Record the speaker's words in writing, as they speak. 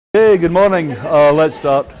Hey, good morning. Let's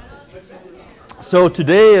start. So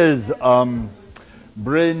today is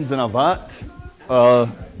Brains in a Vat,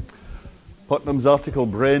 Putnam's article,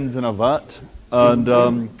 Brains in a Vat. And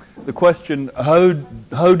the question, how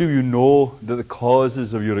do you know that the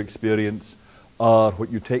causes of your experience are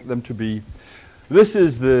what you take them to be? This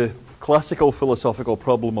is the classical philosophical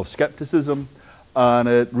problem of skepticism, and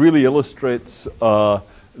it really illustrates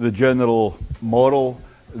the general moral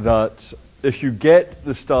that if you get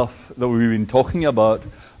the stuff that we've been talking about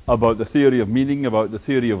the theory of meaning, about the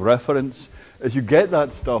theory of reference, if you get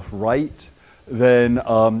that stuff right, then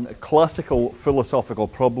classical philosophical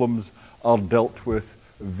problems are dealt with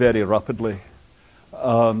very rapidly.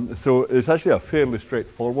 So it's actually fairly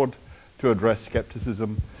straightforward to address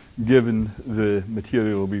skepticism, given the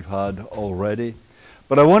material we've had already.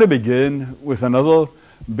 But I want to begin with another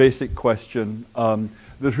basic question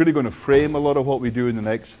that's really going to frame a lot of what we do in the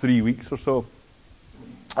next 3 weeks or so,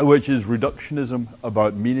 which is reductionism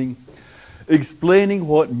about meaning. Explaining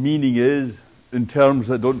what meaning is in terms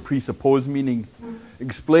that don't presuppose meaning.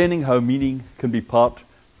 Explaining how meaning can be part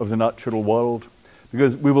of the natural world.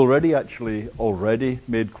 Because we've already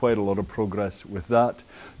made quite a lot of progress with that.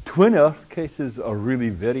 Twin Earth cases are really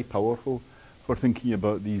very powerful for thinking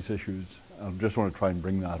about these issues. I just want to try and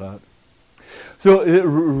bring that out. So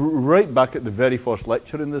right back at the very first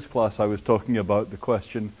lecture in this class, I was talking about the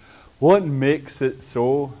question, what makes it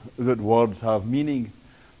so that words have meaning?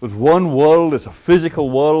 There's one world, it's a physical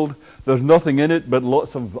world, there's nothing in it but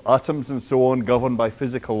lots of atoms and so on governed by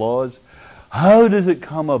physical laws. How does it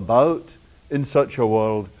come about in such a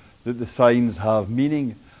world that the signs have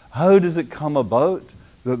meaning? How does it come about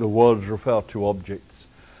that the words refer to objects?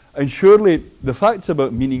 And surely the facts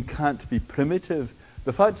about meaning can't be primitive.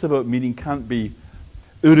 The facts about meaning can't be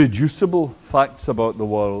irreducible facts about the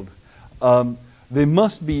world. They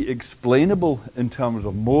must be explainable in terms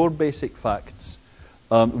of more basic facts.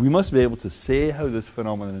 We must be able to say how this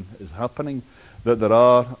phenomenon is happening, that there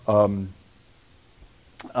are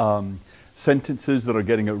sentences that are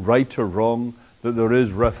getting it right or wrong, that there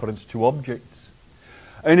is reference to objects.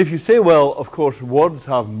 And if you say, well, of course, words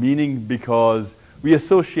have meaning because we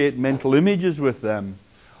associate mental images with them,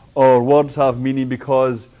 or words have meaning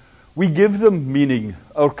because we give them meaning.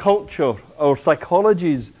 Our culture, our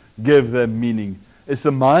psychologies give them meaning. It's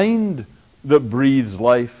the mind that breathes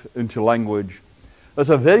life into language. That's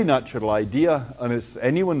a very natural idea, and it's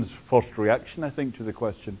anyone's first reaction, I think, to the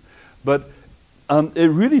question. But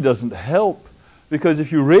it really doesn't help, because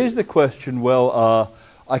if you raise the question, well,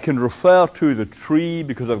 I can refer to the tree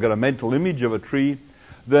because I've got a mental image of a tree,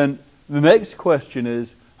 then the next question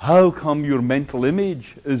is, how come your mental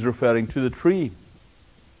image is referring to the tree?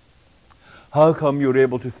 How come you're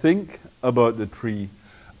able to think about the tree?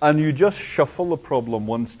 And you just shuffle the problem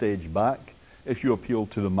one stage back if you appeal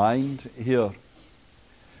to the mind here.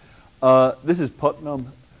 This is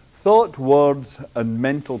Putnam. Thought, words, and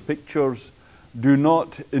mental pictures do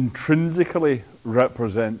not intrinsically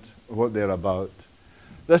represent what they're about.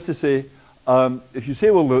 That's to say, if you say,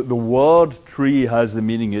 well, the word tree has the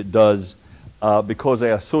meaning it does, because I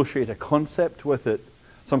associate a concept with it,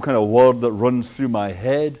 some kind of word that runs through my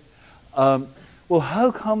head. Well,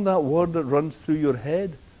 how come that word that runs through your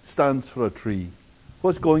head stands for a tree?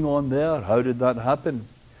 What's going on there? How did that happen?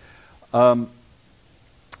 And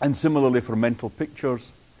similarly for mental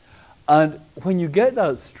pictures. And when you get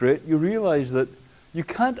that straight, you realize that you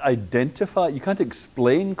can't identify, you can't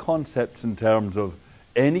explain concepts in terms of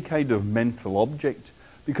any kind of mental object,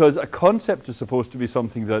 because a concept is supposed to be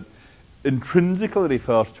something that intrinsically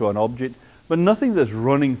refers to an object, but nothing that's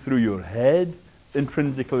running through your head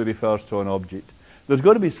intrinsically refers to an object. There's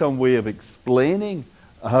got to be some way of explaining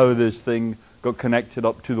how this thing got connected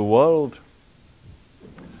up to the world.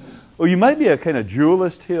 Well, you might be a kind of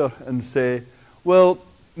dualist here and say, well,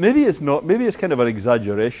 maybe it's not, maybe it's kind of an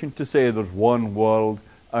exaggeration to say there's one world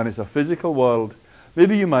and it's a physical world.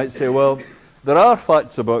 Maybe you might say, well, there are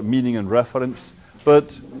facts about meaning and reference,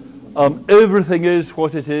 but everything is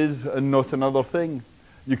what it is and not another thing.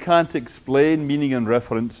 You can't explain meaning and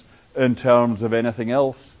reference in terms of anything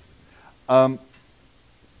else. But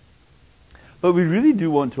we really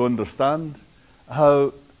do want to understand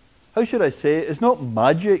how should I say, it's not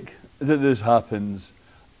magic that this happens.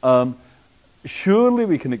 Surely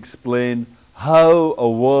we can explain how a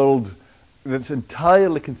world that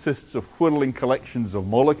entirely consists of whirling collections of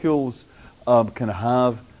molecules can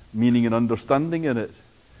have meaning and understanding in it.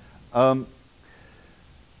 And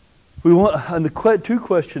the two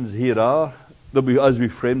questions here are, as we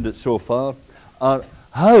framed it so far, are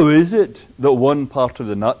how is it that one part of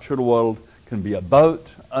the natural world can be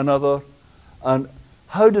about another, and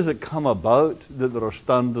how does it come about that there are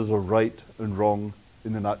standards of right and wrong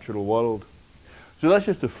in the natural world? So that's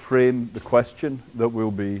just to frame the question that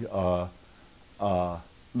we'll be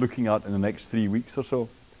looking at in the next 3 weeks or so.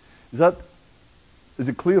 Is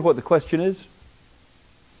it clear what the question is?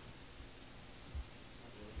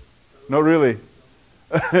 Not really.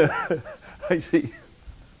 I see.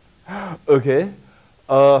 Okay.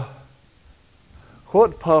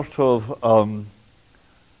 What part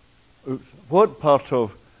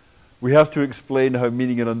of we have to explain how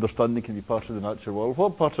meaning and understanding can be part of the natural world?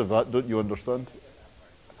 What part of that don't you understand?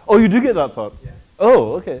 Oh, you do get that part? Yeah.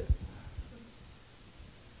 Oh, okay.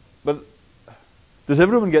 But does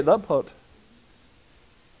everyone get that part?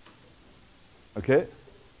 Okay.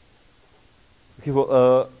 Okay,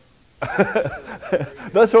 well,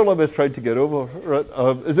 that's all I was trying to get over. Right.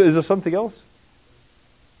 Is there something else?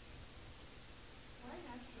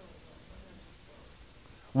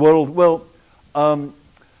 World. Well,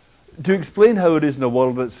 to explain how it is in a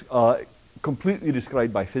world that's completely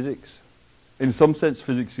described by physics. In some sense,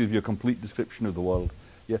 physics gives you a complete description of the world.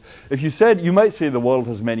 Yeah. If you might say the world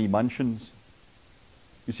has many mansions.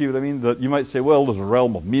 You see what I mean? That you might say, well, there's a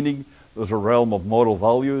realm of meaning, there's a realm of moral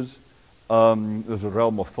values, there's a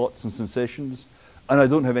realm of thoughts and sensations, and I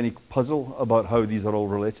don't have any puzzle about how these are all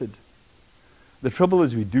related. The trouble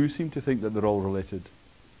is we do seem to think that they're all related.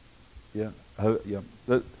 Yeah.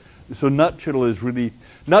 So natural is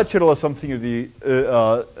something of the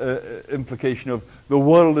implication of the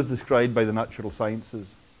world is described by the natural sciences.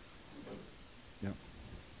 Yeah.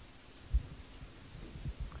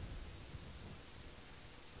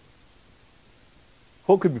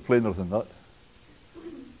 What could be plainer than that?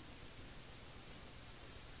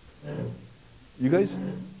 You guys?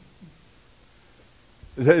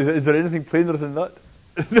 Is there anything plainer than that?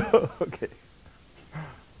 No? Okay.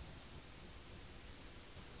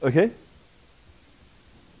 Okay?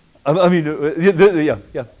 I mean, yeah, good. I mean,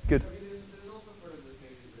 there's also sort of this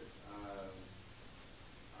maybe that, I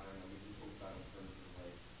don't know, we can talk about in terms of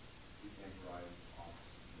like, we can't drive off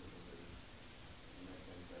in that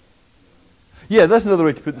sense that, you know. Yeah, that's another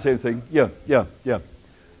way to put the same thing. Yeah.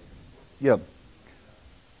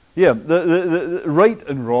 The right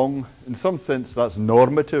and wrong, in some sense, that's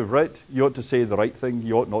normative, right? You ought to say the right thing,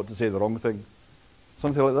 you ought not to say the wrong thing.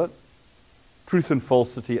 Something like that. Truth and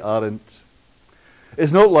falsity aren't.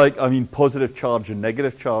 It's not like, positive charge and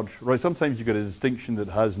negative charge, right? Sometimes you get a distinction that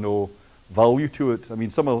has no value to it. I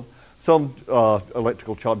mean, some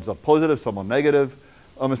electrical charges are positive, some are negative.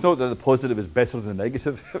 It's not that the positive is better than the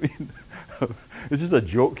negative. I mean, it's just a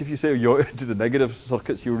joke. If you say you ought to the negative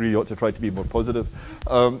circuits, you really ought to try to be more positive.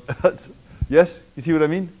 Yes, you see what I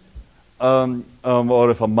mean?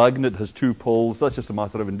 Or if a magnet has two poles, that's just a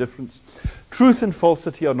matter of indifference. Truth and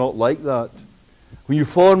falsity are not like that. When you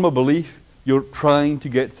form a belief, you're trying to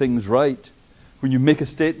get things right. When you make a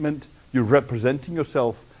statement, you're representing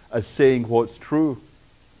yourself as saying what's true.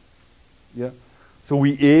 Yeah. So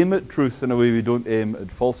we aim at truth in a way we don't aim at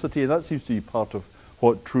falsity, and that seems to be part of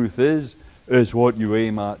what truth is what you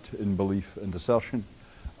aim at in belief and assertion.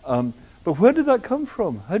 But where did that come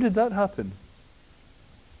from? How did that happen?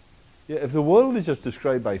 Yeah, if the world is just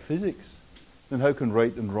described by physics, then how can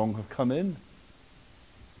right and wrong have come in?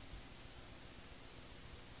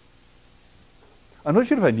 I'm not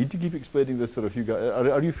sure if I need to keep explaining this, or if you guys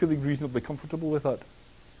are you feeling reasonably comfortable with that?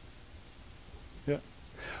 Yeah.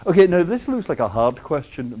 Okay, now this looks like a hard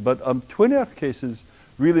question, but twin Earth cases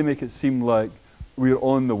really make it seem like we're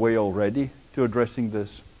on the way already to addressing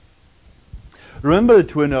this. Remember the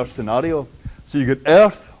twin Earth scenario? So you get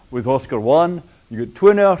Earth with Oscar 1, you get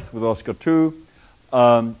twin Earth with Oscar 2,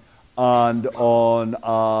 and on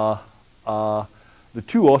the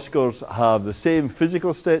two Oscars have the same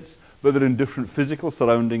physical states, but they're in different physical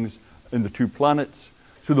surroundings in the two planets.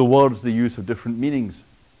 So the words they use have different meanings.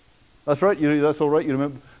 That's right. That's all right. We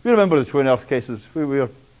remember the twin Earth cases. We are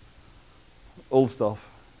old stuff.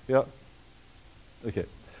 Yeah. Okay.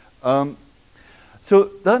 So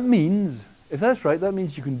that means, if that's right, that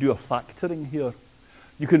means you can do a factoring here.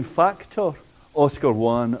 You can factor Oscar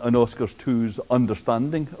 1 and Oscar 2's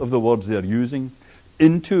understanding of the words they're using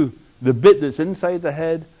into the bit that's inside the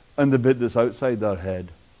head and the bit that's outside their head.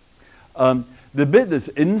 The bit that's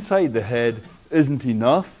inside the head isn't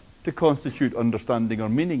enough to constitute understanding or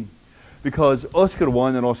meaning, because Oscar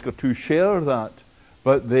 1 and Oscar 2 share that,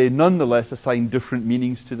 but they nonetheless assign different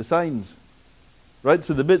meanings to the signs. Right?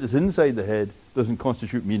 So the bit that's inside the head doesn't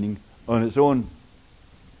constitute meaning on its own.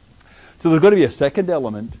 So there's got to be a second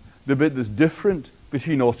element, the bit that's different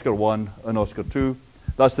between Oscar 1 and Oscar 2.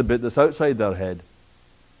 That's the bit that's outside their head.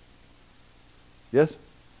 Yes?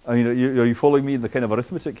 I mean, are you following me in the kind of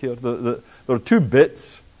arithmetic here? There are 2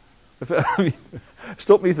 bits. I mean,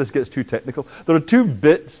 stop me if this gets too technical. There are 2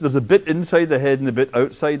 bits. There's a bit inside the head and a bit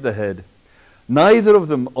outside the head. Neither of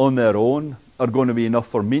them on their own are going to be enough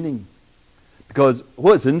for meaning, because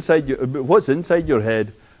what's inside your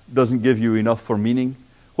head doesn't give you enough for meaning.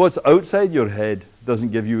 What's outside your head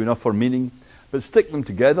doesn't give you enough for meaning. But stick them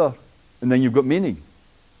together, and then you've got meaning.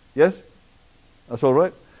 Yes? That's all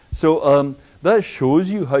right? So that shows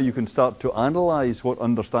you how you can start to analyze what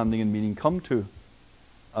understanding and meaning come to.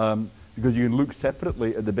 Because you can look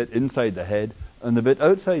separately at the bit inside the head and the bit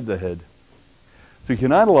outside the head. So you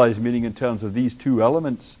can analyze meaning in terms of these 2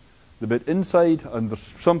 elements. The bit inside, and there's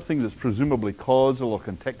something that's presumably causal or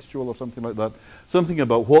contextual or something like that. Something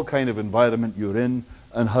about what kind of environment you're in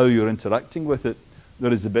and how you're interacting with it.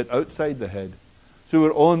 There is a bit outside the head. So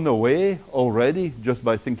we're on the way already, just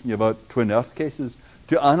by thinking about twin earth cases,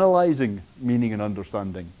 to analyzing meaning and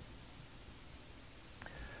understanding.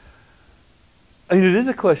 I mean, it is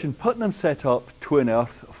a question. Putnam set up twin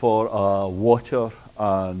earth for water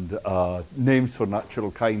and names for natural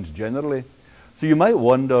kinds generally. So you might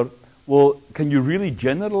wonder, well, can you really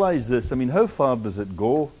generalize this? I mean, how far does it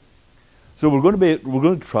go? So we're going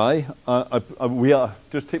to try. We are,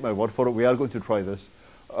 just take my word for it. We are going to try this,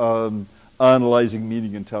 analyzing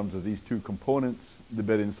meaning in terms of these 2 components: the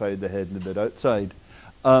bit inside the head and the bit outside.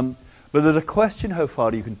 But there's a question how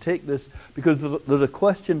far you can take this, because there's a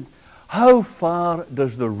question: how far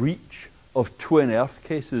does the reach of twin earth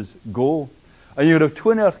cases go? And you're going to have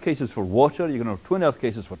twin earth cases for water. You're going to have twin earth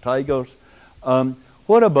cases for tigers.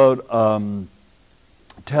 What about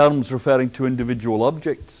terms referring to individual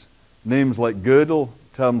objects? Names like girdle,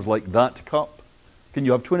 terms like that cup. Can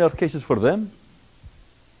you have twin earth cases for them?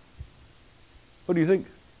 What do you think?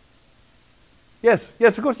 Yes,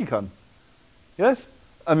 of course you can. Yes?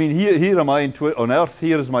 I mean, here am I on earth.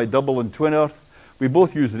 Here is my double in twin earth. We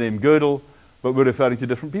both use the name girdle, but we're referring to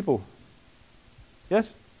different people. Yes?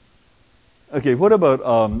 Okay, what about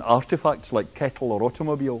artifacts like kettle or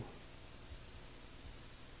automobile?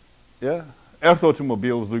 Yeah? Earth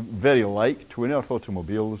automobiles look very like twin earth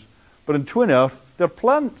automobiles, but in twin earth, they're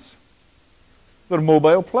plants. They're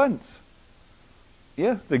mobile plants.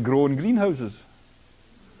 Yeah, they grow in greenhouses.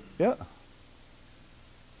 Yeah.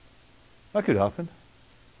 That could happen.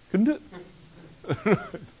 Couldn't it?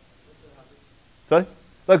 Sorry?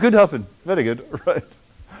 That could happen. Very good. Right.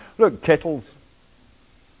 Look, kettles.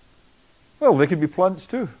 Well, they could be plants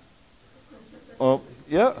too.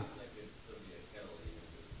 Yeah.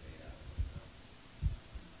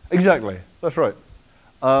 Exactly. That's right.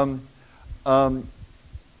 And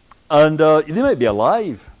they might be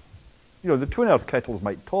alive. You know, the twin earth kettles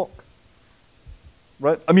might talk.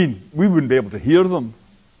 Right? I mean, we wouldn't be able to hear them,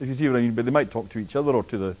 if you see what I mean, but they might talk to each other or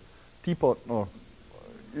to the teapot. Or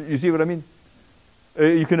you see what I mean?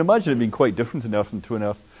 You can imagine it being quite different in earth and twin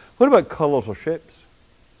earth. What about colours or shapes?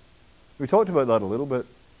 We talked about that a little bit.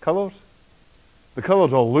 Colours? The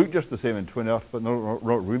colours all look just the same in twin earth, but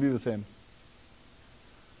not really the same.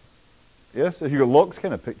 Yes, if you've got Locke's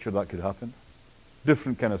kind of picture, that could happen.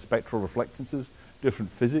 Different kind of spectral reflectances,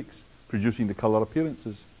 different physics, producing the colour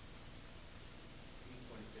appearances.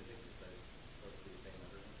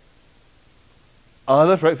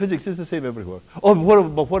 That's right, physics is the same everywhere. Oh,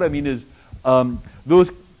 but what I mean is,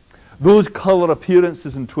 those colour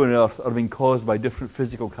appearances in twin earth are being caused by different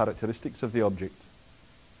physical characteristics of the object.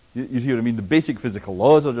 You see what I mean? The basic physical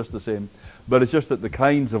laws are just the same, but it's just that the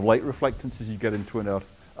kinds of light reflectances you get in twin earth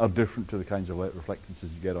are different to the kinds of light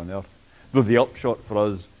reflectances you get on earth. Though the upshot for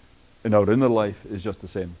us in our inner life is just the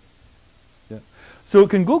same. Yeah. So it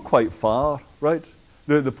can go quite far, right?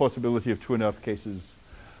 The possibility of twin earth cases.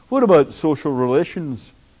 What about social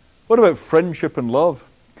relations? What about friendship and love?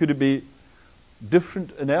 Could it be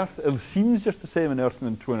different in earth? It seems just the same in earth and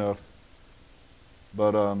in twin earth.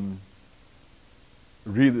 But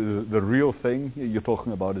really, the real thing you're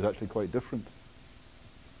talking about is actually quite different.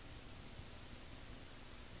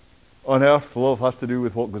 On earth, love has to do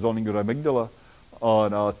with what goes on in your amygdala.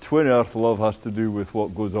 On twin earth, love has to do with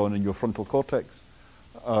what goes on in your frontal cortex.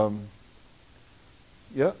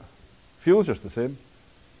 Yeah, feels just the same.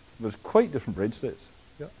 There's quite different brain states.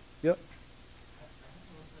 Yeah, yeah.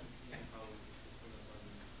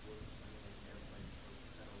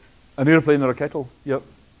 An airplane or a kettle. Yep.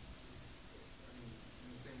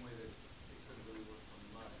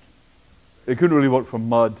 It couldn't really work from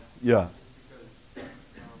mud. Yeah.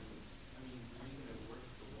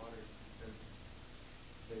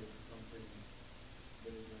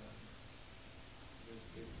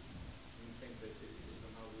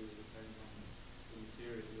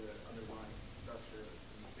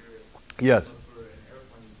 Yes. For an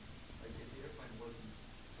airplane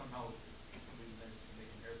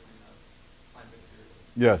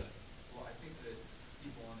Yes. Well, I think that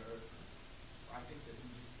people on Earth, I think that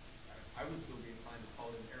I would still be inclined to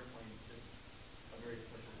call it an airplane, just a very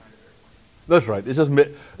special kind of airplane. That's right. It's just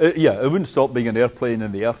yeah, it wouldn't stop being an airplane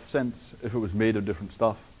in the Earth sense if it was made of different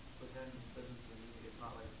stuff. But then it's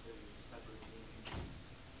not like there's a separate meaning.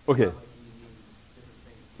 Okay. It's not like we mean different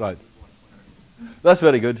things. Right. People on Earth. That's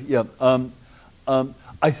very good. Yeah.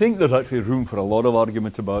 I think there's actually room for a lot of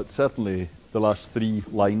argument about certainly the last three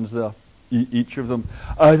lines there, each of them.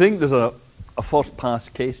 I think there's a first pass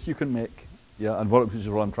case you can make, yeah, and which is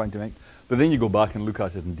what I'm trying to make. But then you go back and look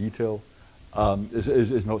at it in detail.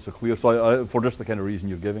 Is not so clear. So for just the kind of reason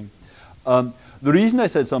you're giving. The reason I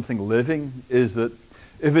said something living is that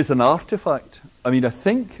if it's an artifact, I mean, I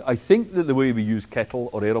think that the way we use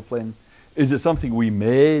kettle or aeroplane is it's something we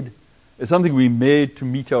made. It's something we made to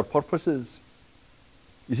meet our purposes.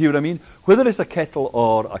 You see what I mean? Whether it's a kettle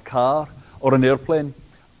or a car or an airplane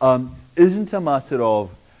isn't a matter of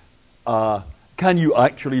can you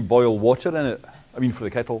actually boil water in it? I mean, for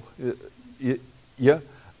the kettle, yeah.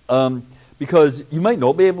 Because you might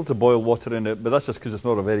not be able to boil water in it, but that's just because it's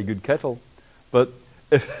not a very good kettle. But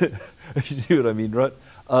if you see what I mean, right?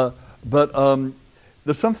 But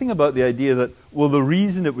there's something about the idea that, well, the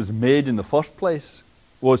reason it was made in the first place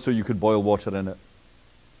was so you could boil water in it.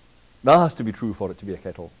 That has to be true for it to be a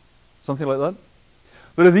kettle. Something like that.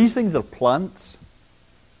 But if these things are plants,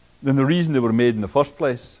 then the reason they were made in the first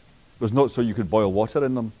place was not so you could boil water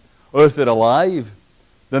in them. Or if they're alive,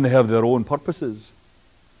 then they have their own purposes.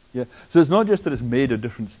 Yeah. So it's not just that it's made of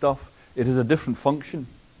different stuff, it has a different function.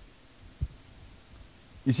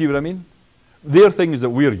 You see what I mean? They're things that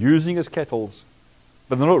we're using as kettles,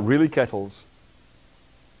 but they're not really kettles.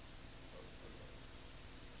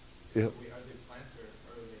 Yeah.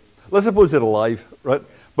 Let's suppose they're alive, right?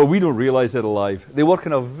 But we don't realize they're alive. They work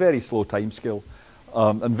on a very slow time scale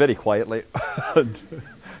and very quietly. And,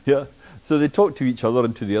 yeah. So they talk to each other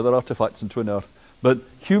and to the other artifacts in Twin Earth. But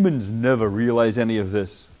humans never realize any of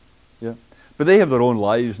this. Yeah. But they have their own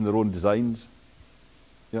lives and their own designs.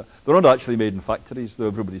 Yeah. They're not actually made in factories, though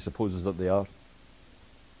everybody supposes that they are.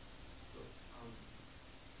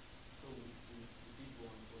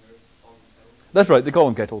 That's right, they call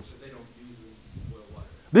them kettles. They don't use them to boil water.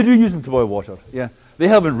 They do use them to boil water, yeah. They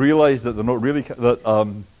haven't realized that they're not really,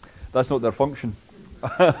 that's not their function.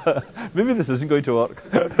 Maybe this isn't going to work.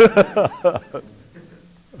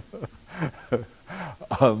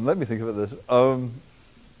 Let me think about this.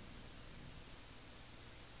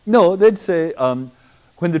 No, they'd say,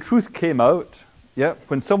 when the truth came out, yeah,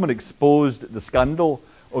 when someone exposed the scandal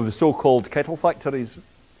of the so-called kettle factories,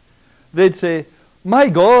 they'd say, my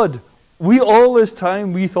God, all this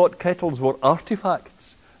time we thought kettles were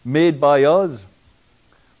artifacts made by us.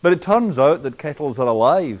 But it turns out that kettles are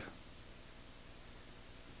alive.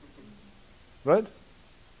 Right?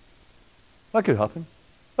 That could happen.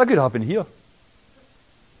 That could happen here.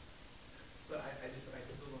 But I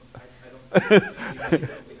still don't see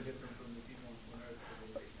anything different from the people on Earth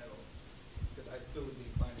when they say kettle. Because I still would be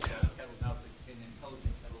inclined to call a kettle now an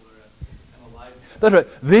intelligent kettle or an alive kettle. That's right.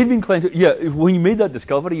 They'd be inclined to, yeah, when you made that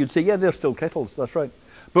discovery, you'd say, yeah, they're still kettles. That's right.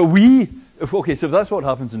 But okay, so if that's what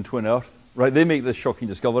happens in Twin Earth, right, they make this shocking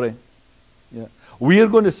discovery. Yeah. We are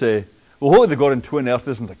going to say, well, what they got in Twin Earth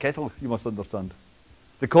isn't a kettle, you must understand.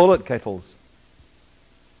 They call it kettles.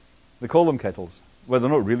 They call them kettles. Well, they're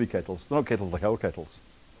not really kettles. They're not kettles like our kettles.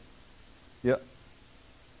 Yeah.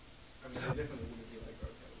 I mean, they definitely wouldn't be like our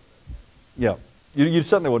kettles. Yeah. You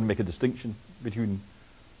certainly want to make a distinction between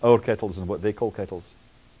our kettles and what they call kettles.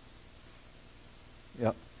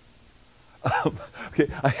 Yeah. Okay.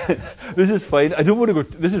 This is fine. I don't want to go.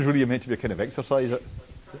 This is really meant to be a kind of exercise.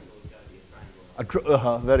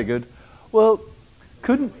 Very good. Well,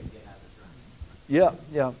 couldn't. Yeah.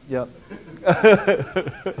 Yeah.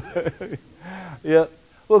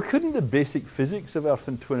 Well, couldn't the basic physics of Earth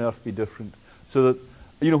and Twin Earth be different? So that,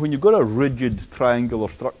 when you've got a rigid triangular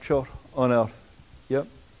structure on Earth, yeah,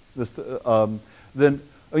 then,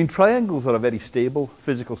 triangles are a very stable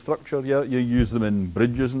physical structure, yeah? You use them in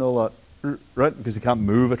bridges and all that, right? Because you can't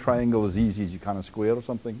move a triangle as easy as you can a square or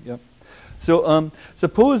something, yeah? So,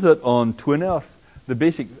 suppose that on Twin Earth, the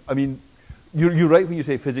basic, you're right when you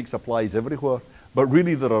say physics applies everywhere, but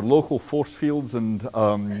really there are local force fields and,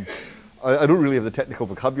 I don't really have the technical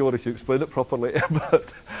vocabulary to explain it properly, but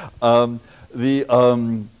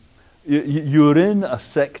you're in a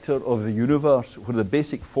sector of the universe where the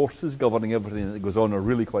basic forces governing everything that goes on are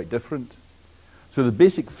really quite different. So the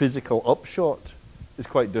basic physical upshot is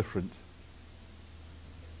quite different.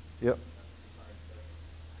 Yep.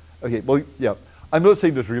 Okay, well, yeah. I'm not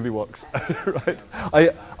saying this really works, right?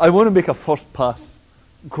 I want to make a first pass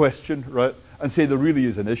question, right? and say there really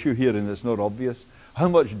is an issue here and it's not obvious. How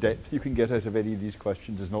much depth you can get out of any of these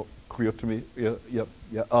questions is not clear to me. Yeah, yeah,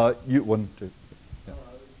 yeah. You want to? Yeah.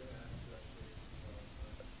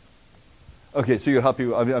 Okay, so you're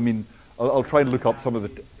happy. I mean, I'll try and look up some of the.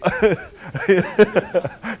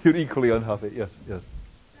 You're equally unhappy. Yes, yes.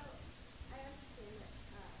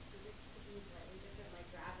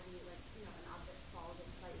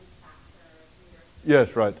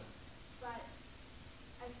 Yes, right. But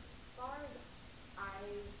as far as I've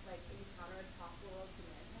encountered possible worlds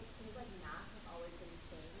humanity, it seems like math has always been the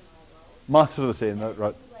same in all worlds. Maths are the same, that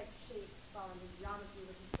right? Things like shapes fall into geometry,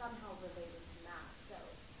 which is somehow related to math. So.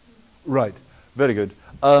 Right. Very good.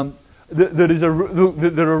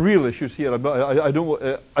 There are real issues here. I don't.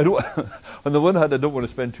 On the one hand, I don't want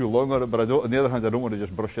to spend too long on it, but on the other hand, I don't want to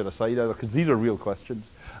just brush it aside either, because these are real questions.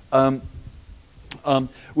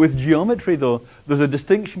 With geometry, though, there's a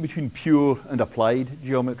distinction between pure and applied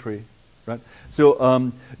geometry, right?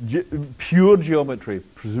 So pure geometry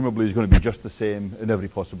presumably is going to be just the same in every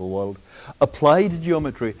possible world. Applied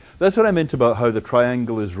geometry, that's what I meant about how the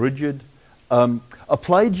triangle is rigid.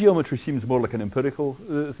 Applied geometry seems more like an empirical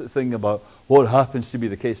thing about what happens to be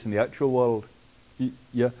the case in the actual world.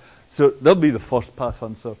 Yeah. So that'll be the first pass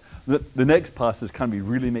answer. The next pass is, can we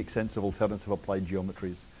really make sense of alternative applied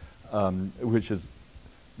geometries? Which is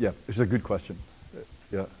a good question.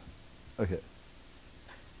 Yeah. Okay.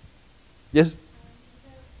 Yes?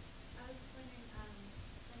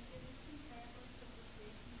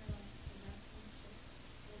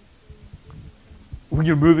 When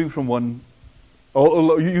you're moving from one,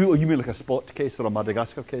 you mean like a spot case or a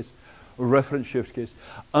Madagascar case, or reference shift case?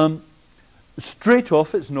 Straight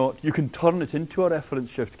off, it's not. You can turn it into a reference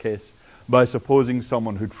shift case by supposing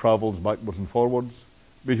someone who travels backwards and forwards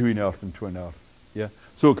between Earth and twin Earth. Yeah,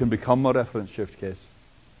 so it can become a reference shift case.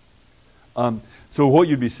 So what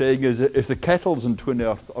you'd be saying is, if the kettles in twin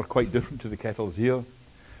Earth are quite different to the kettles here,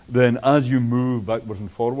 then as you move backwards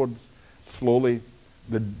and forwards, slowly,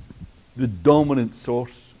 the dominant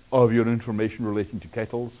source of your information relating to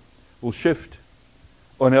kettles will shift.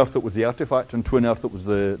 On Earth it was the artifact, on twin Earth it was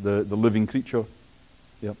the living creature.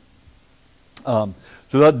 Yeah. So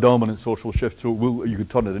that dominant source will shift, so you could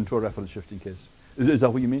turn it into a reference shifting case. Is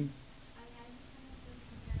that what you mean?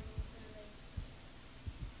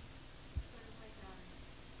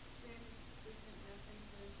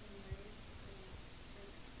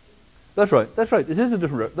 That's right. That's right. It is a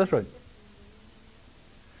different. That's right.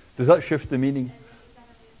 Does that shift the meaning?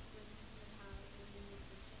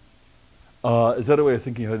 Is that a way of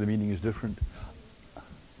thinking how the meaning is different?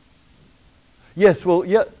 Yes. Well,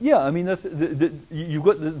 yeah, yeah. I mean, that's you've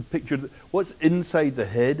got the picture. What's inside the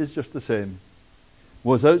head is just the same.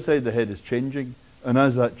 What's outside the head is changing, and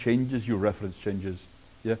as that changes, your reference changes.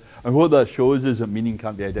 Yeah. And what that shows is that meaning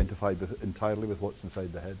can't be identified entirely with what's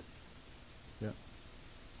inside the head. Yeah.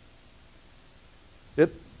 Yep.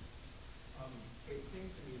 It seems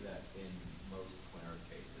to me that in most twin Earth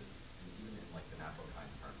cases, and even in like the natural kind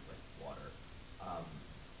terms like water,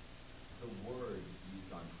 the words used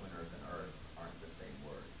on twin Earth and Earth aren't the same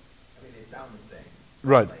words. I mean, they sound the same.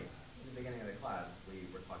 Right. Like in the beginning of the class, we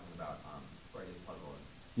were talking about Freudian puzzle and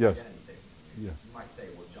Yes. identity things. Yeah. You might say,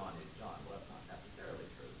 well, John is John. Well, that's not necessarily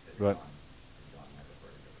true, because Right. John might refer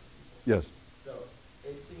to different people. Yes. So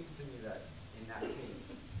it seems to me that in that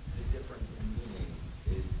case, the difference in meaning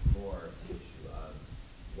is more an issue of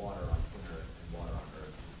water on twin Earth and water on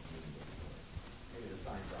Earth meaning differently. Maybe the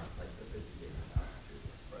signs aren't like sophisticated enough to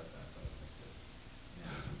express that, but it's just.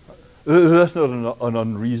 That's not an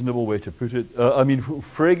unreasonable way to put it. I mean,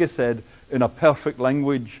 Frege said, in a perfect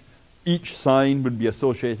language, each sign would be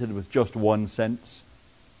associated with just one sense.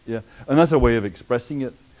 Yeah, and that's a way of expressing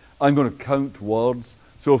it. I'm going to count words,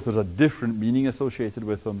 so if there's a different meaning associated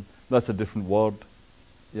with them, that's a different word.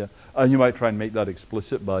 Yeah, and you might try and make that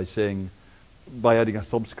explicit by adding a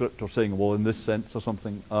subscript or saying, well, in this sense or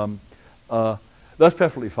something. That's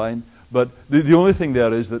perfectly fine. But the only thing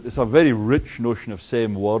there is that it's a very rich notion of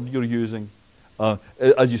same word you're using.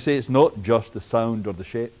 As you say, it's not just the sound or the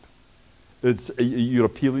shape. You're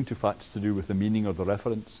appealing to facts to do with the meaning or the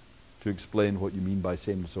reference to explain what you mean by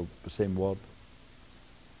same word.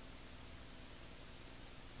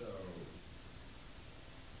 So,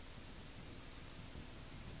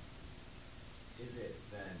 is it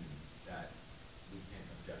then that we can't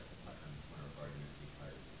object to Putnam's twin Earth argument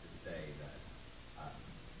because to say that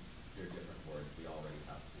they're different words, we already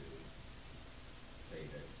have to say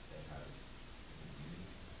that they have different meaning?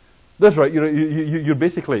 That's right. You're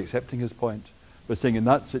basically accepting his point by saying, in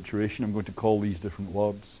that situation, I'm going to call these different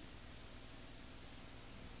words.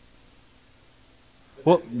 But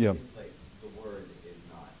Well, then it yeah. seems like the word is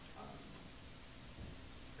not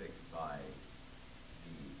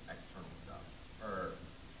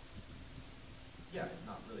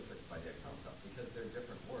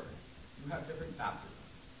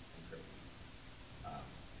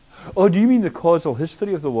Oh, do you mean the causal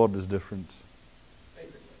history of the word is different?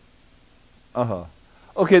 Basically. Uh-huh.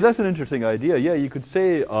 Okay, that's an interesting idea. Yeah, you could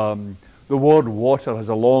say the word water has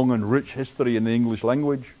a long and rich history in the English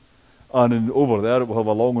language, and over there it will have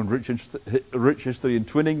a long and rich history in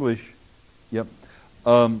Twin English. Yep.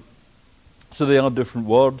 So they are different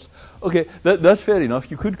words. Okay, that's fair enough.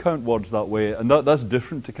 You could count words that way, and that's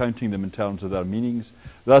different to counting them in terms of their meanings.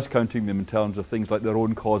 That's counting them in terms of things like their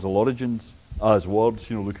own causal origins as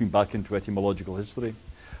words, looking back into etymological history.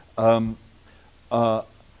 That's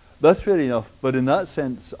fair enough, but in that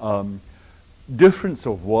sense, difference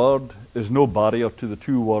of word is no barrier to the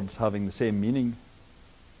two words having the same meaning.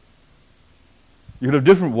 You could have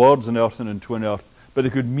different words in earth and in Twin Earth, but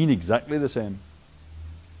they could mean exactly the same.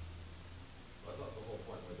 I thought the whole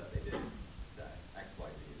point was that they did that X, Y,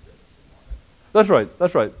 Z is different from water. That's right,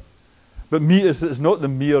 that's right. But it's not the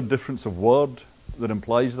mere difference of word that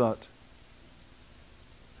implies that.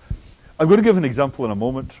 I'm going to give an example in a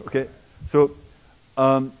moment, okay? So,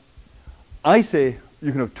 I say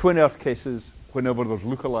you can have twin earth cases whenever there's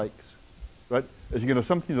lookalikes, right? If you can have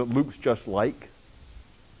something that looks just like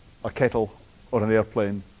a kettle or an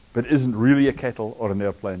airplane, but isn't really a kettle or an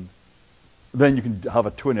airplane, then you can have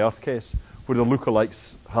a twin earth case where the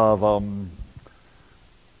lookalikes have,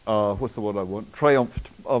 what's the word I want?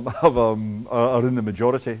 Triumphed, are in the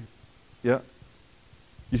majority. Yeah?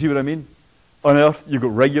 You see what I mean? On Earth, you've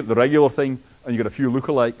got the regular thing, and you've got a few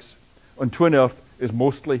lookalikes. On Twin Earth is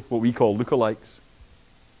mostly what we call lookalikes.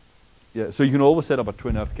 Yeah, so you can always set up a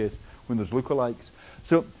Twin Earth case when there's lookalikes.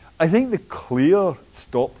 So I think the clear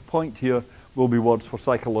stop point here will be words for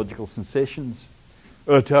psychological sensations.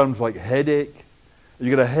 Terms like headache.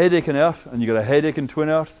 You got a headache on Earth, and you got a headache in Twin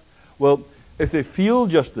Earth. Well, if they feel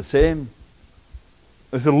just the same,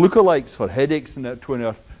 if they're lookalikes for headaches in that Twin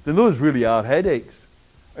Earth, then those really are headaches.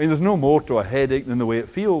 I mean, there's no more to a headache than the way it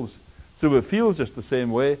feels. So if it feels just the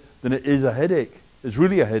same way, then it is a headache. It's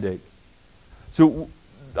really a headache. So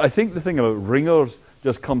I think the thing about ringers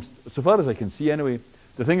just comes, so far as I can see anyway,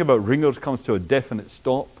 the thing about ringers comes to a definite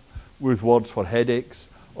stop with words for headaches,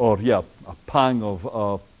 or a pang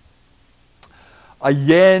of, a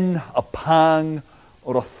yen, a pang,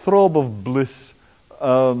 or a throb of bliss.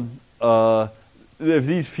 If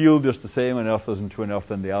these feel just the same on Earth as in Twin Earth,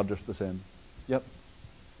 then they are just the same. Yep.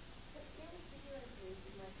 But in this particular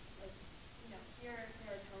case, here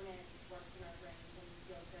serotonin works in our brains and we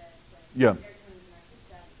feel good when Yeah. serotonin's in our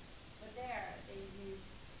system. But there, they use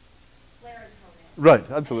serotonin. Right,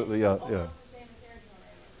 absolutely, yeah. Almost the same as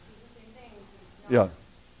serotonin. It's the same thing. But it's Yeah. not.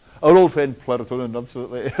 Our old friend Plarotonin,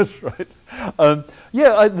 absolutely, is right. I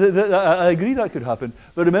agree that could happen.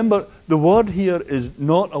 But remember, the word here is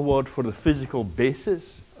not a word for the physical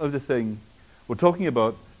basis of the thing. We're talking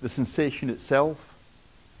about the sensation itself,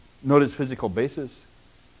 not its physical basis.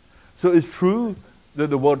 So it's true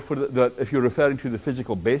that the word for that, if you're referring to the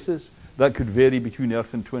physical basis, that could vary between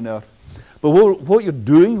Earth and Twin Earth. But what you're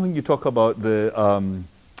doing when you talk about the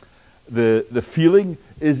feeling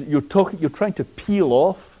is you're trying to peel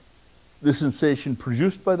off the sensation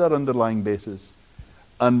produced by that underlying basis.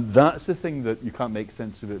 And that's the thing that you can't make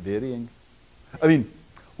sense of it varying. I mean,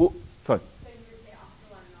 sorry. So you would say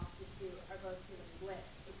oscar 1 and oscar 2 are both feeling bliss.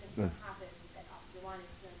 It just so Right. happens that oscar 1 is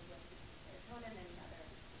feeling bliss because of serotonin and the other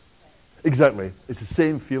is Exactly. It's the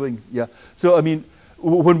same feeling, yeah. So, I mean,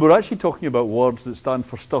 when we're actually talking about words that stand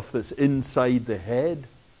for stuff that's inside the head,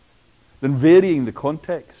 then varying the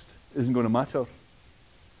context isn't going to matter.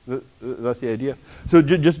 That's the idea. So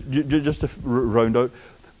just to round out,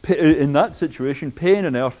 in that situation, pain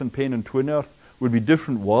in Earth and pain in Twin Earth would be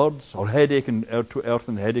different words, or headache in Earth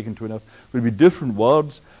and headache in Twin Earth would be different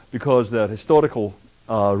words because their historical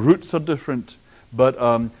roots are different, but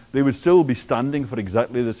they would still be standing for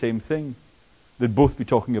exactly the same thing. They'd both be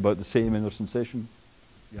talking about the same inner sensation.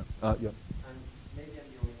 Yeah. Yeah. And maybe I'm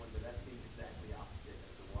the only one, but that seems exactly opposite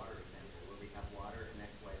of the water example, where we have water and X,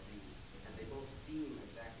 Y, Z, and they both seem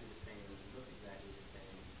exactly the same, look exactly the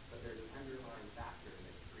same, but there's an underlying factor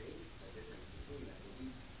that creates a difference between them. And we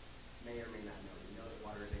may or may not know. We know that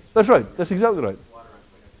water is H2O. That's right. That's exactly right. Water on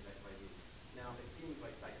Twitter is X, Y, Z. Now, it seems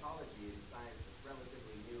like psychology is a science that's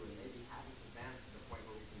relatively new and maybe hasn't advanced to the point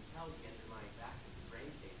where we can tell the underlying factors of brain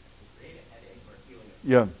state that can create a headache or a feeling of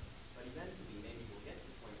Yeah. bliss. But eventually, maybe we'll get to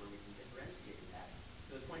the point where we can differentiate that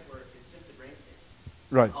to the point where it's just a brain state.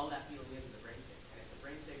 Right. All that feeling is a brain state. And if the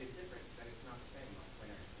brain state is different, then it's not the same on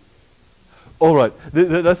Twitter. All right.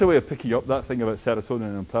 That's a way of picking up that thing about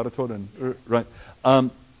serotonin and serotonin. Right. And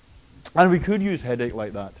we could use headache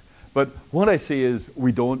like that. But what I say is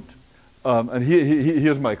we don't. And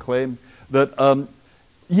here's my claim that,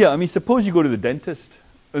 suppose you go to the dentist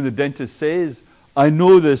and the dentist says, I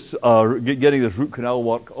know this, getting this root canal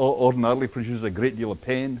work ordinarily produces a great deal of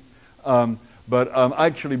pain, but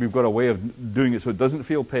actually we've got a way of doing it so it doesn't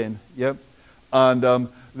feel pain, yeah? And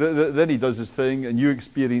then he does his thing, and you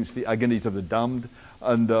experience the agonies of the damned,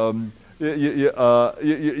 and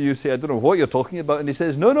you say, I don't know what you're talking about, and he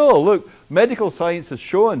says, no, look, medical science has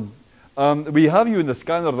shown, we have you in the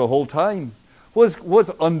scanner the whole time. What's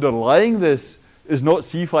underlying this is not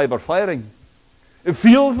C-fiber firing. It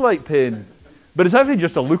feels like pain, but it's actually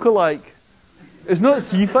just a lookalike. It's not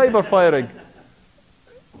C-fiber firing.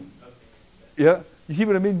 Yeah, you see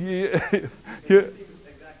what I mean?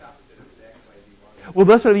 Well,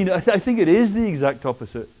 that's what I mean. I think it is the exact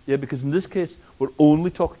opposite. Yeah, because in this case, we're only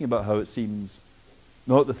talking about how it seems,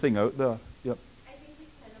 not the thing out there. Yep. I think we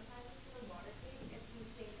can apply this to the water case if we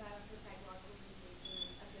think of the psychological sensation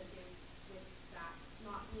associated with that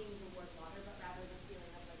not being the word water, but rather the feeling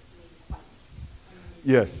of like being quenched.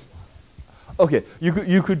 Yes. Okay,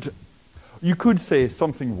 you could say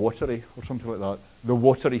something watery or something like that. The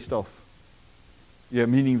watery stuff. Yeah,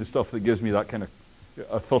 meaning the stuff that gives me that kind of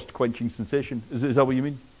a thirst-quenching sensation. Is that what you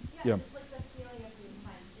mean? Yeah. Just like the feeling of being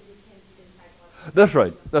quenched is akin to the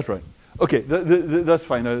psychological. That's right. Okay, that's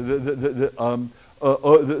fine. The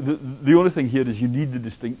only thing here is you need the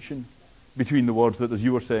distinction between the words that, as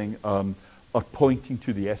you were saying, are pointing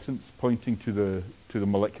to the essence, pointing to the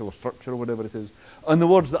molecular structure or whatever it is, and the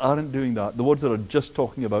words that aren't doing that, the words that are just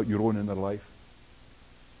talking about your own inner life.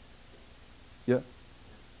 Yeah?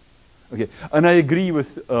 Okay, and I agree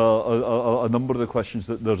with a number of the questions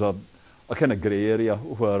that there's a kind of grey area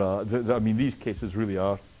where, I mean, these cases really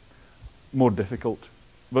are more difficult.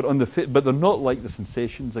 But but they're not like the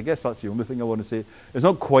sensations. I guess that's the only thing I want to say. It's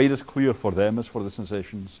not quite as clear for them as for the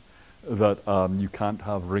sensations that you can't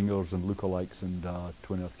have ringers and lookalikes and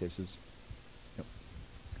twin earth cases.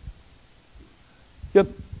 Yep.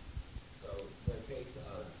 So the case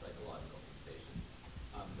of psychological sensation,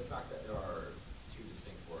 the fact that there are two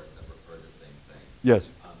distinct words that refer to the same thing. Yes.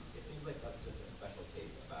 It seems like that's just a special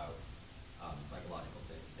case about psychological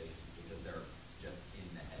sensations because they're just in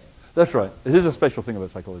the head. That's right. It is a special thing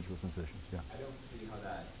about psychological sensations. Yeah. I don't see how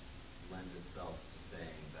that lends itself to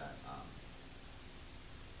saying that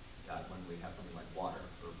that when we have something like water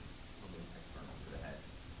or something external to the head,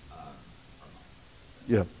 or mind,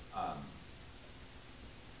 Yeah.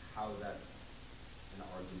 how that's an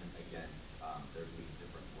argument against there being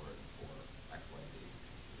different words for X, Y, Z.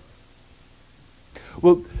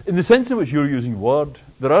 Well, in the sense in which you're using word,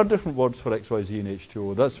 there are different words for X, Y, Z and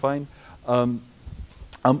H2O. That's fine.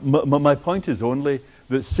 My point is only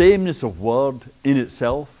that sameness of word in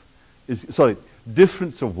itself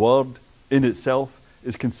difference of word in itself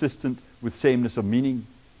is consistent with sameness of meaning.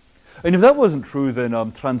 And if that wasn't true,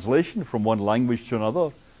 then translation from one language to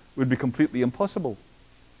another would be completely impossible.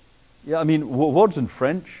 Yeah, I mean, words in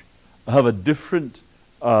French have a different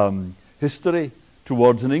history to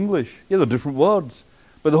words in English. Yeah, they're different words.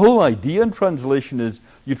 But the whole idea in translation is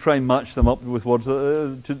you try and match them up with words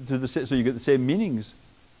so you get the same meanings.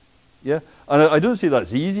 Yeah, and I don't say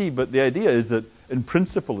that's easy, but the idea is that in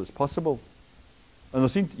principle it's possible. And there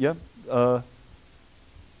seem to, yeah.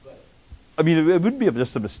 I mean, it would be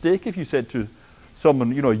just a mistake if you said to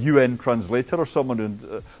someone, a UN translator or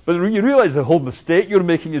someone, but you realize the whole mistake you're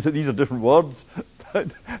making is that these are different words.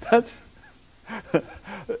 That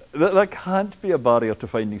can't be a barrier to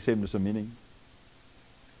finding sameness of meaning.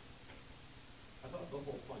 I thought the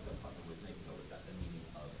whole point that Putnam was making was that the meaning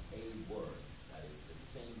of a word, that is the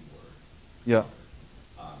same word, Yeah.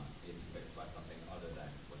 is fixed by something other than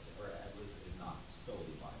or at least is not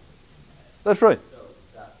solely by what's in the head. That's right. So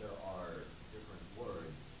that there are different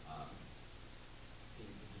words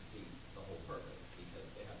seems to defeat the whole purpose because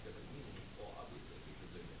they have different meanings. Well, obviously, because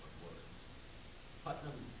they're different words.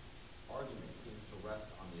 Putnam's argument seems to rest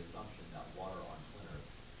on the assumption that water on twin earth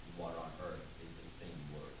and water on earth is the same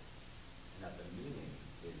word, and that the meaning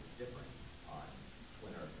is different on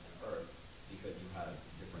twin earth and earth because you have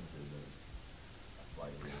differences of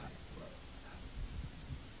like meanings.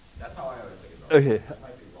 That's how I always think about it. Okay. I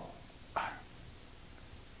might be wrong.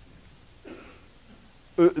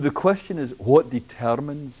 The question is, what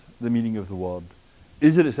determines the meaning of the word?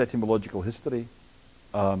 Is it its etymological history?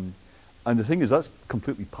 And the thing is, that's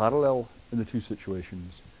completely parallel in the two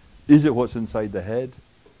situations. Is it what's inside the head?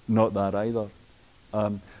 Not that either.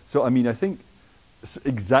 So, I mean, I think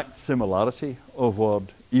exact similarity of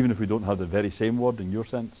word, even if we don't have the very same word in your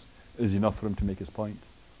sense, is enough for him to make his point.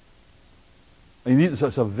 I mean, it's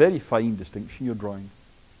a very fine distinction you're drawing.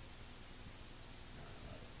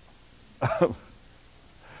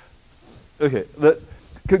 Okay,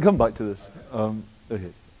 come back to this.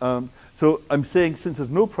 Okay. So I'm saying since there's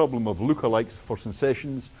no problem of lookalikes for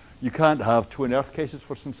sensations, you can't have twin earth cases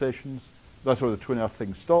for sensations. That's where the twin earth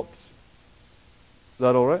thing stops. Is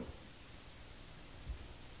that all right?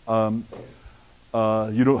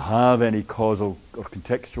 You don't have any causal or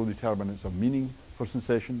contextual determinants of meaning for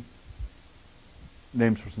sensation.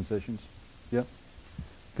 Names for sensations. Yeah?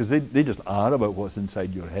 Because they just are about what's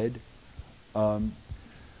inside your head.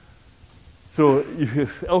 So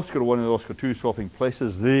if Oscar 1 and Oscar 2 swapping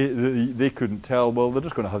places, they couldn't tell, well, they're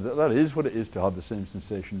just going to have that is what it is to have the same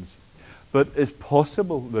sensations. But it's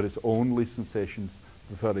possible that it's only sensations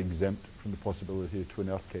that are exempt from the possibility of twin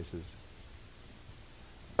earth cases.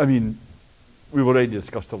 I mean, we've already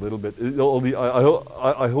discussed a little bit. I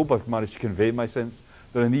hope I've managed to convey my sense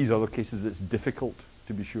that in these other cases it's difficult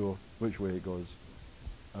to be sure which way it goes.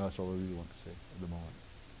 And that's all I really want to say at the moment.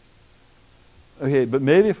 Okay, but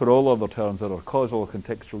maybe for all other terms there are causal or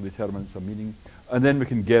contextual determinants of meaning, and then we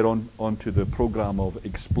can get onto the program of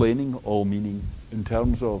explaining all meaning in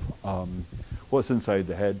terms of what's inside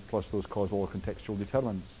the head plus those causal or contextual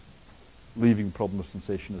determinants, leaving problem of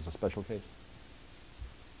sensation as a special case.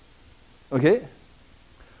 Okay?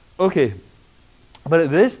 Okay. But at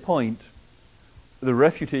this point, the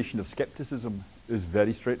refutation of skepticism is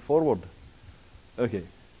very straightforward. Okay,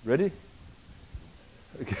 ready?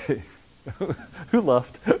 Okay. Who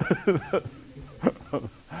laughed?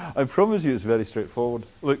 I promise you it's very straightforward.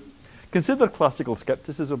 Look, consider classical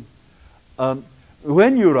skepticism.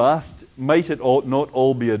 When you're asked, might it not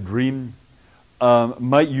all be a dream?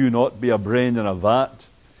 Might you not be a brain in a vat?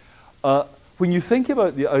 When you think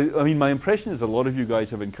about I mean, my impression is a lot of you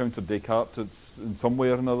guys have encountered Descartes in some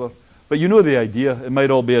way or another. But you know the idea. It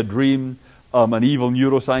might all be a dream. An evil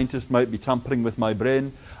neuroscientist might be tampering with my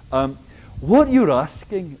brain. What you're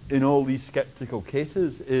asking in all these skeptical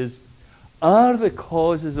cases is, are the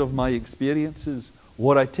causes of my experiences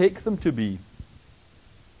what I take them to be?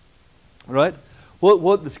 Right?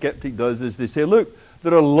 What the skeptic does is they say, look,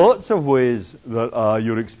 there are lots of ways that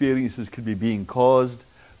your experiences could be being caused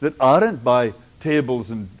that aren't by tables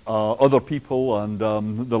and other people and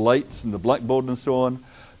the lights and the blackboard and so on.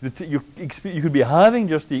 You could be having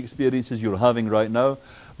just the experiences you're having right now,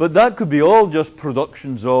 but that could be all just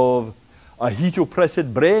productions of a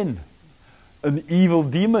heat-oppressed brain, an evil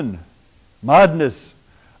demon, madness,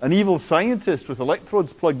 an evil scientist with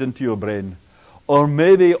electrodes plugged into your brain. Or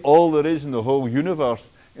maybe all there is in the whole universe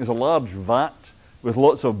is a large vat with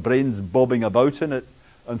lots of brains bobbing about in it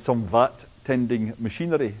and some vat-tending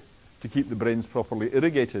machinery to keep the brains properly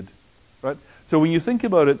irrigated. Right? So when you think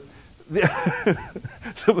about it,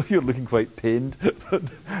 some of you are looking quite pained.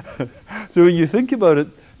 So when you think about it,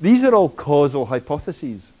 these are all causal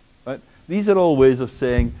hypotheses. Right? These are all ways of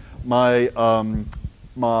saying my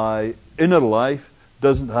inner life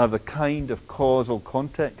doesn't have the kind of causal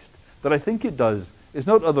context that I think it does. It's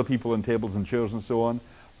not other people and tables and chairs and so on.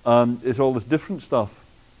 It's all this different stuff.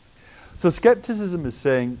 So skepticism is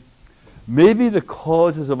saying maybe the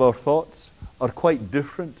causes of our thoughts are quite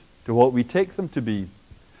different to what we take them to be.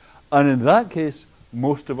 And in that case,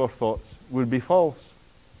 most of our thoughts would be false.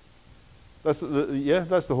 That's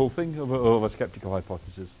the whole thing of a skeptical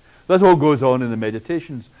hypothesis. That's what goes on in the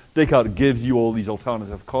meditations. Descartes gives you all these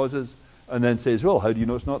alternative causes and then says, well, how do you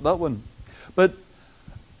know it's not that one? But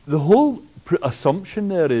the whole assumption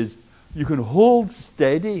there is you can hold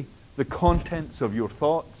steady the contents of your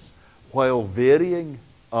thoughts while varying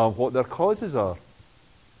what their causes are.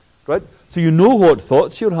 Right? So you know what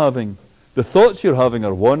thoughts you're having. The thoughts you're having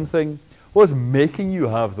are one thing. What's making you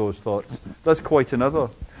have those thoughts? That's quite another.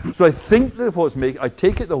 So I think that I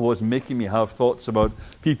take it that what's making me have thoughts about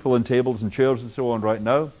people and tables and chairs and so on right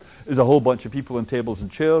now is a whole bunch of people and tables and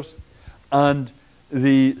chairs. And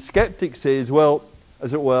the skeptic says, well,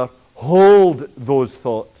 as it were, hold those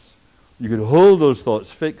thoughts. You could hold those thoughts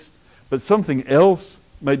fixed, but something else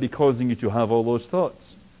might be causing you to have all those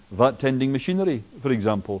thoughts. That tending machinery, for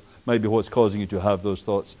example, might be what's causing you to have those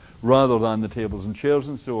thoughts, rather than the tables and chairs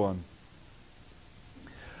and so on.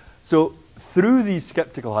 So through these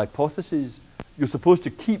skeptical hypotheses, you're supposed to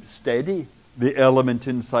keep steady the element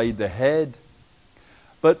inside the head.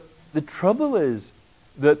 But the trouble is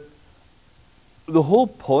that the whole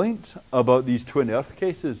point about these twin earth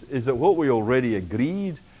cases is that what we already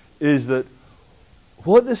agreed is that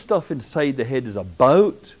what the stuff inside the head is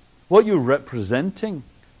about, what you're representing,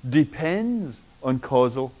 depends on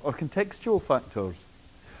causal or contextual factors.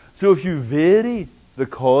 So if you vary the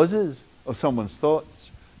causes of someone's thoughts,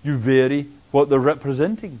 you vary what they're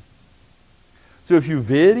representing. So if you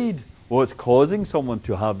varied what's causing someone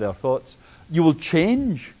to have their thoughts, you will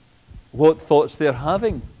change what thoughts they're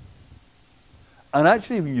having. And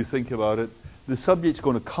actually, when you think about it, the subject's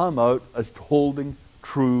going to come out as holding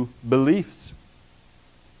true beliefs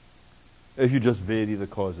if you just vary the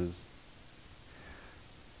causes.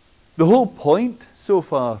 The whole point so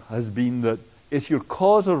far has been that it's your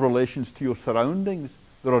causal relations to your surroundings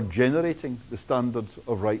that are generating the standards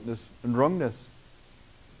of rightness and wrongness.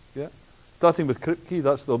 Yeah? Starting with Kripke,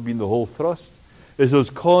 that's been the whole thrust. Is those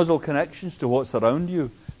causal connections to what's around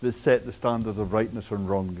you that set the standards of rightness and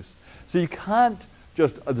wrongness. So you can't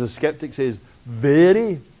just, as the skeptic says,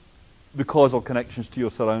 vary the causal connections to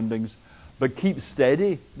your surroundings, but keep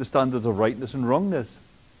steady the standards of rightness and wrongness.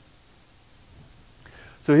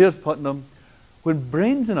 So here's Putnam. When a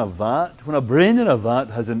brain in a vat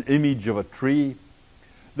has an image of a tree,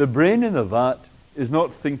 the brain in the vat is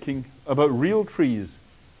not thinking about real trees.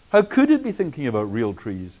 How could it be thinking about real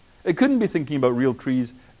trees? It couldn't be thinking about real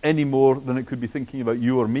trees any more than it could be thinking about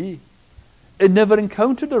you or me. It never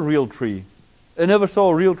encountered a real tree. It never saw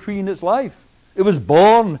a real tree in its life. It was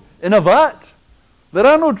born in a vat. There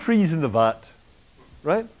are no trees in the vat,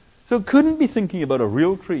 right? So it couldn't be thinking about a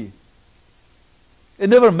real tree. It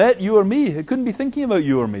never met you or me. It couldn't be thinking about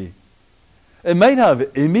you or me. It might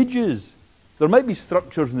have images. There might be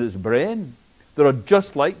structures in its brain that are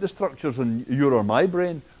just like the structures in your or my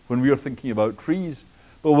brain when we are thinking about trees.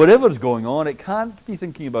 But whatever's going on, it can't be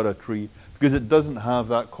thinking about a tree because it doesn't have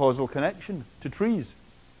that causal connection to trees.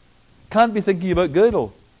 Can't be thinking about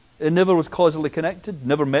Gödel. It never was causally connected.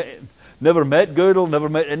 Never met Gödel. Never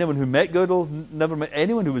met anyone who met Gödel. Never met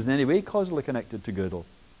anyone who was in any way causally connected to Gödel.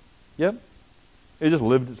 Yep. It just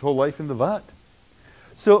lived its whole life in the vat.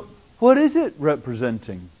 So what is it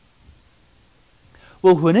representing?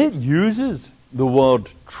 Well, when it uses the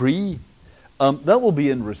word tree, that will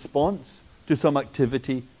be in response to some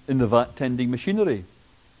activity in the vat tending machinery.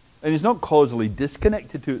 And it's not causally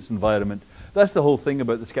disconnected to its environment. That's the whole thing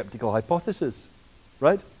about the skeptical hypothesis,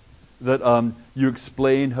 right? That you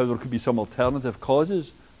explain how there could be some alternative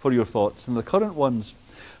causes for your thoughts than the current ones.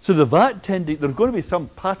 So the vat tending, there's going to be some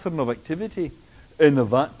pattern of activity in the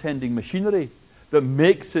vat tending machinery that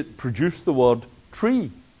makes it produce the word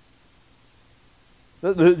tree.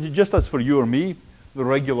 Just as for you or me, the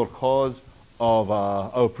regular cause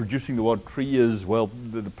of producing the word tree is, well,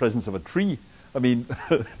 the presence of a tree. I mean,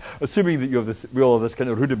 assuming that you have this, we all have this kind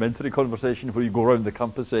of rudimentary conversation where you go around the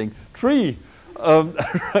campus saying, tree,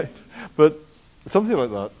 right? But something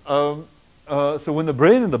like that. So when the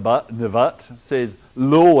brain in the vat says,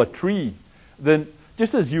 lo, a tree, then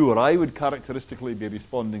just as you or I would characteristically be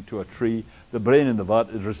responding to a tree, the brain in the vat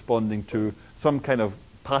is responding to some kind of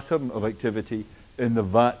pattern of activity in the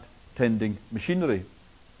vat tending machinery.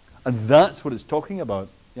 And that's what it's talking about.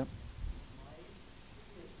 Yep.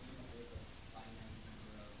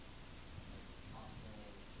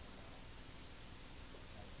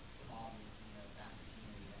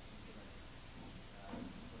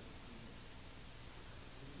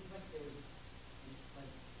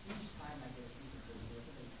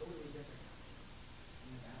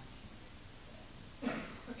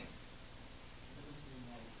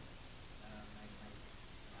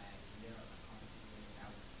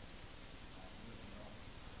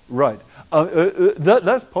 Right.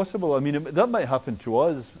 That's possible. I mean, that might happen to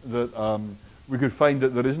us, that we could find that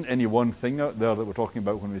there isn't any one thing out there that we're talking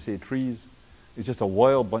about when we say trees. It's just a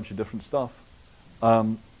wild bunch of different stuff.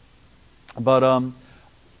 How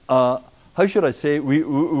should I say?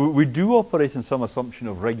 We do operate in some assumption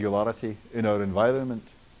of regularity in our environment.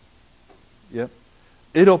 Yeah.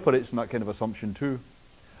 It operates in that kind of assumption too.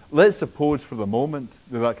 Let's suppose for the moment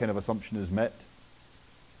that that kind of assumption is met.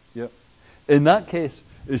 Yeah. In that case,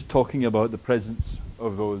 is talking about the presence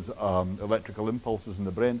of those electrical impulses in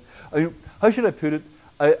the brain. I mean, how should I put it?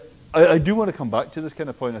 I do want to come back to this kind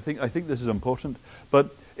of point. I think this is important.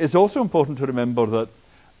 But it's also important to remember that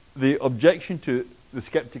the objection to the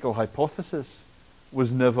skeptical hypothesis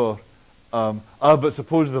was never, but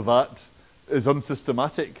suppose the vat is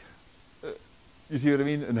unsystematic. You see what I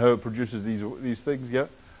mean? And how it produces these things, yeah?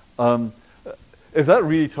 If that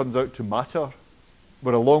really turns out to matter,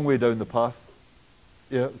 we're a long way down the path.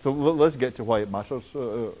 Yeah, so let's get to why it matters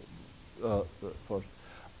first.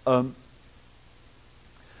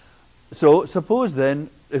 So suppose then,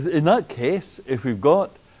 in that case, if we've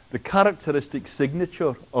got the characteristic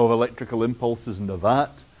signature of electrical impulses in the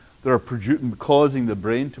vat that are causing the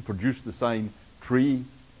brain to produce the sign tree,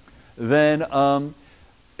 then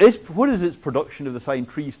what does its production of the sign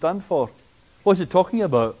tree stand for? What's it talking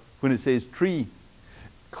about when it says tree?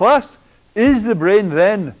 Class, is the brain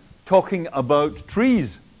then talking about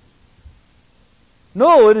trees?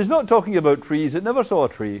 No, it is not talking about trees. It never saw a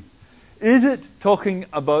tree. Is it talking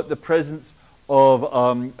about the presence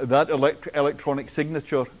of that electronic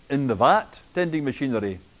signature in the vat tending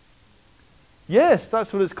machinery? Yes,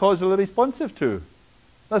 that's what it's causally responsive to.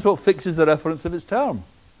 That's what fixes the reference of its term.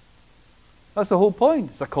 That's the whole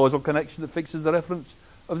point. It's a causal connection that fixes the reference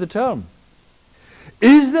of the term.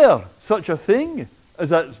 Is there such a thing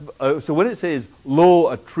as that? So when it says lo,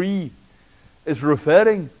 a tree, it's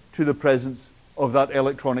referring to the presence of that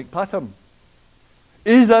electronic pattern.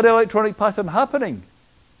 Is that electronic pattern happening?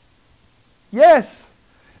 Yes.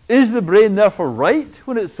 Is the brain therefore right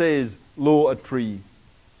when it says lo, a tree?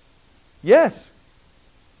 Yes.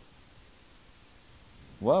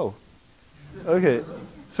 Wow. Okay.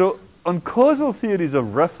 So on causal theories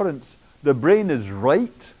of reference, the brain is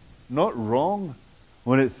right, not wrong,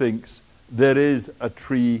 when it thinks there is a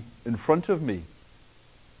tree in front of me.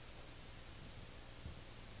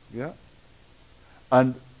 Yeah.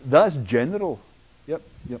 And that's general. Yep,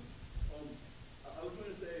 yep. I was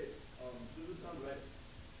going to say, does this sound right?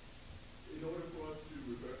 In order for us to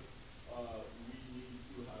revert, we need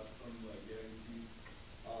to have some guarantee,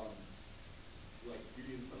 we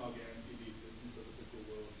need to somehow guarantee the existence of the physical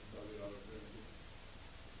world that we are referring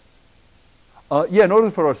to. Yeah, in order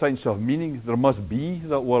for our science to have meaning, there must be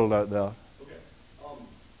that world out there. Okay.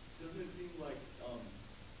 Doesn't it seem like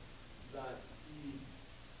that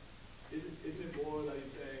isn't it more that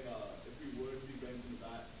he's saying if we were to be brains in the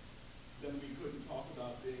vat, then we couldn't talk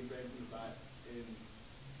about being brains in the vat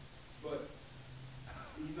but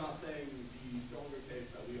he's not saying the stronger case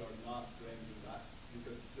that we are not brains in the vat,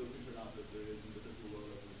 because still things are not that there is in the physical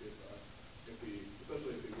world as it is to us.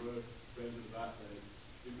 Especially if we were brains in the vat, then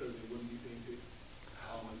we certainly wouldn't be thinking,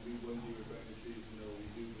 and we wouldn't be referring to trees, we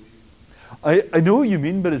do believe. I know what you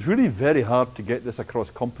mean, but it's really very hard to get this across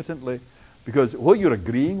competently, because what you're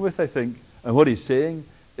agreeing with, I think, and what he's saying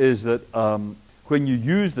is that when you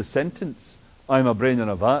use the sentence, I'm a brain in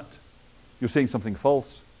a vat, you're saying something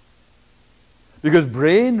false. Because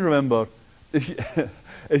brain, remember,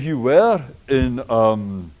 if you were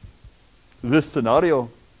in this scenario,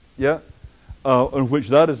 yeah, in which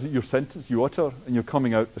that is your sentence you utter and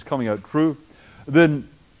it's coming out true, then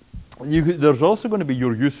there's also going to be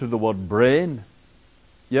your use of the word brain.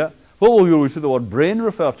 Yeah? What will your use of the word brain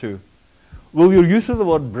refer to? Will your use of the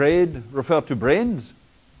word brain refer to brains?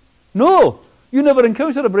 No! You never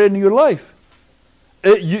encountered a brain in your life.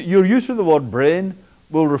 Your use of the word brain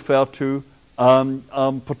will refer to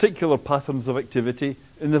particular patterns of activity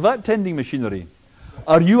in the vat tending machinery.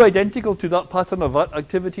 Are you identical to that pattern of vat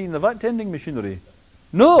activity in the vat tending machinery?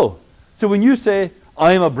 No! So when you say,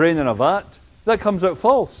 I am a brain in a vat, that comes out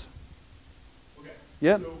false. Okay.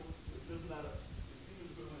 Yeah. So doesn't that it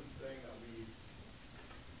seems equivalent to saying that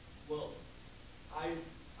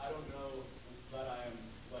I don't know that I am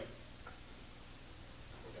okay.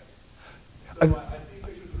 So I see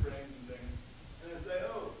pictures of brains and things, and I say,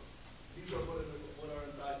 oh, these are what are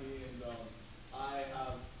inside me, and I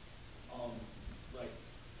have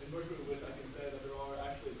in virtue of which I can say that there are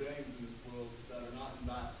actually brains in this world that are not in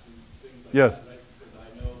vats and things like Yes. that, right? Because I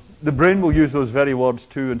know. The brain will use those very words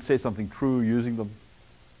too and say something true using them.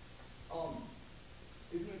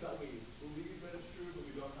 Isn't it that we believe that it's true, but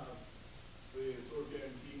we don't have the sort of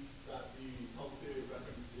guarantee that the health theory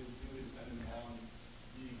reference is really dependent on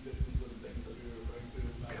the existence of the things that we were referring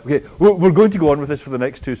to? Okay, we're going to go on with this for the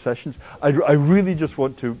next two sessions. I really just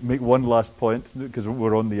want to make one last point because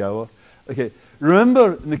we're on the hour. Okay,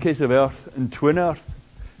 remember in the case of Earth and twin Earth,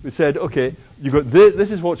 we said, okay, you got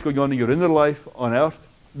this is what's going on in your inner life on Earth.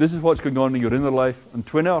 This is what's going on in your inner life on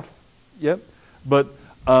twin Earth. Yep, but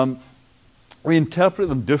we interpret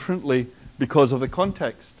them differently because of the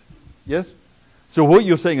context. Yes? So what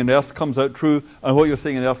you're saying in Earth comes out true, and what you're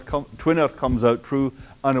saying in twin Earth comes out true,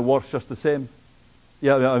 and it works just the same.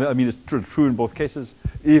 Yeah, I mean, it's true in both cases,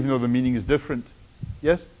 even though the meaning is different.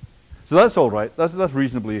 Yes? So that's all right. That's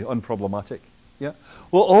reasonably unproblematic. Yeah?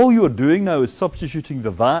 Well, all you're doing now is substituting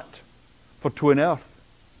the vat for twin Earth.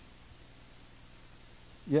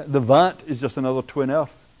 Yeah, the vat is just another twin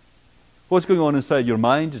Earth. What's going on inside your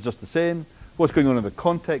mind is just the same. What's going on in the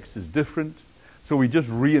context is different. So we just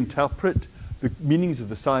reinterpret the meanings of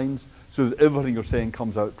the signs so that everything you're saying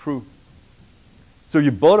comes out true. So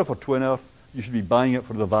you bought it for twin Earth, you should be buying it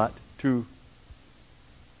for the vat too.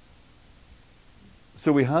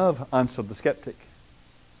 So we have answered the skeptic.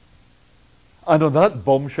 And on that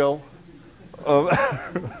bombshell,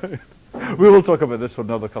 we will talk about this for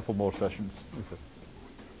another couple more sessions. Okay.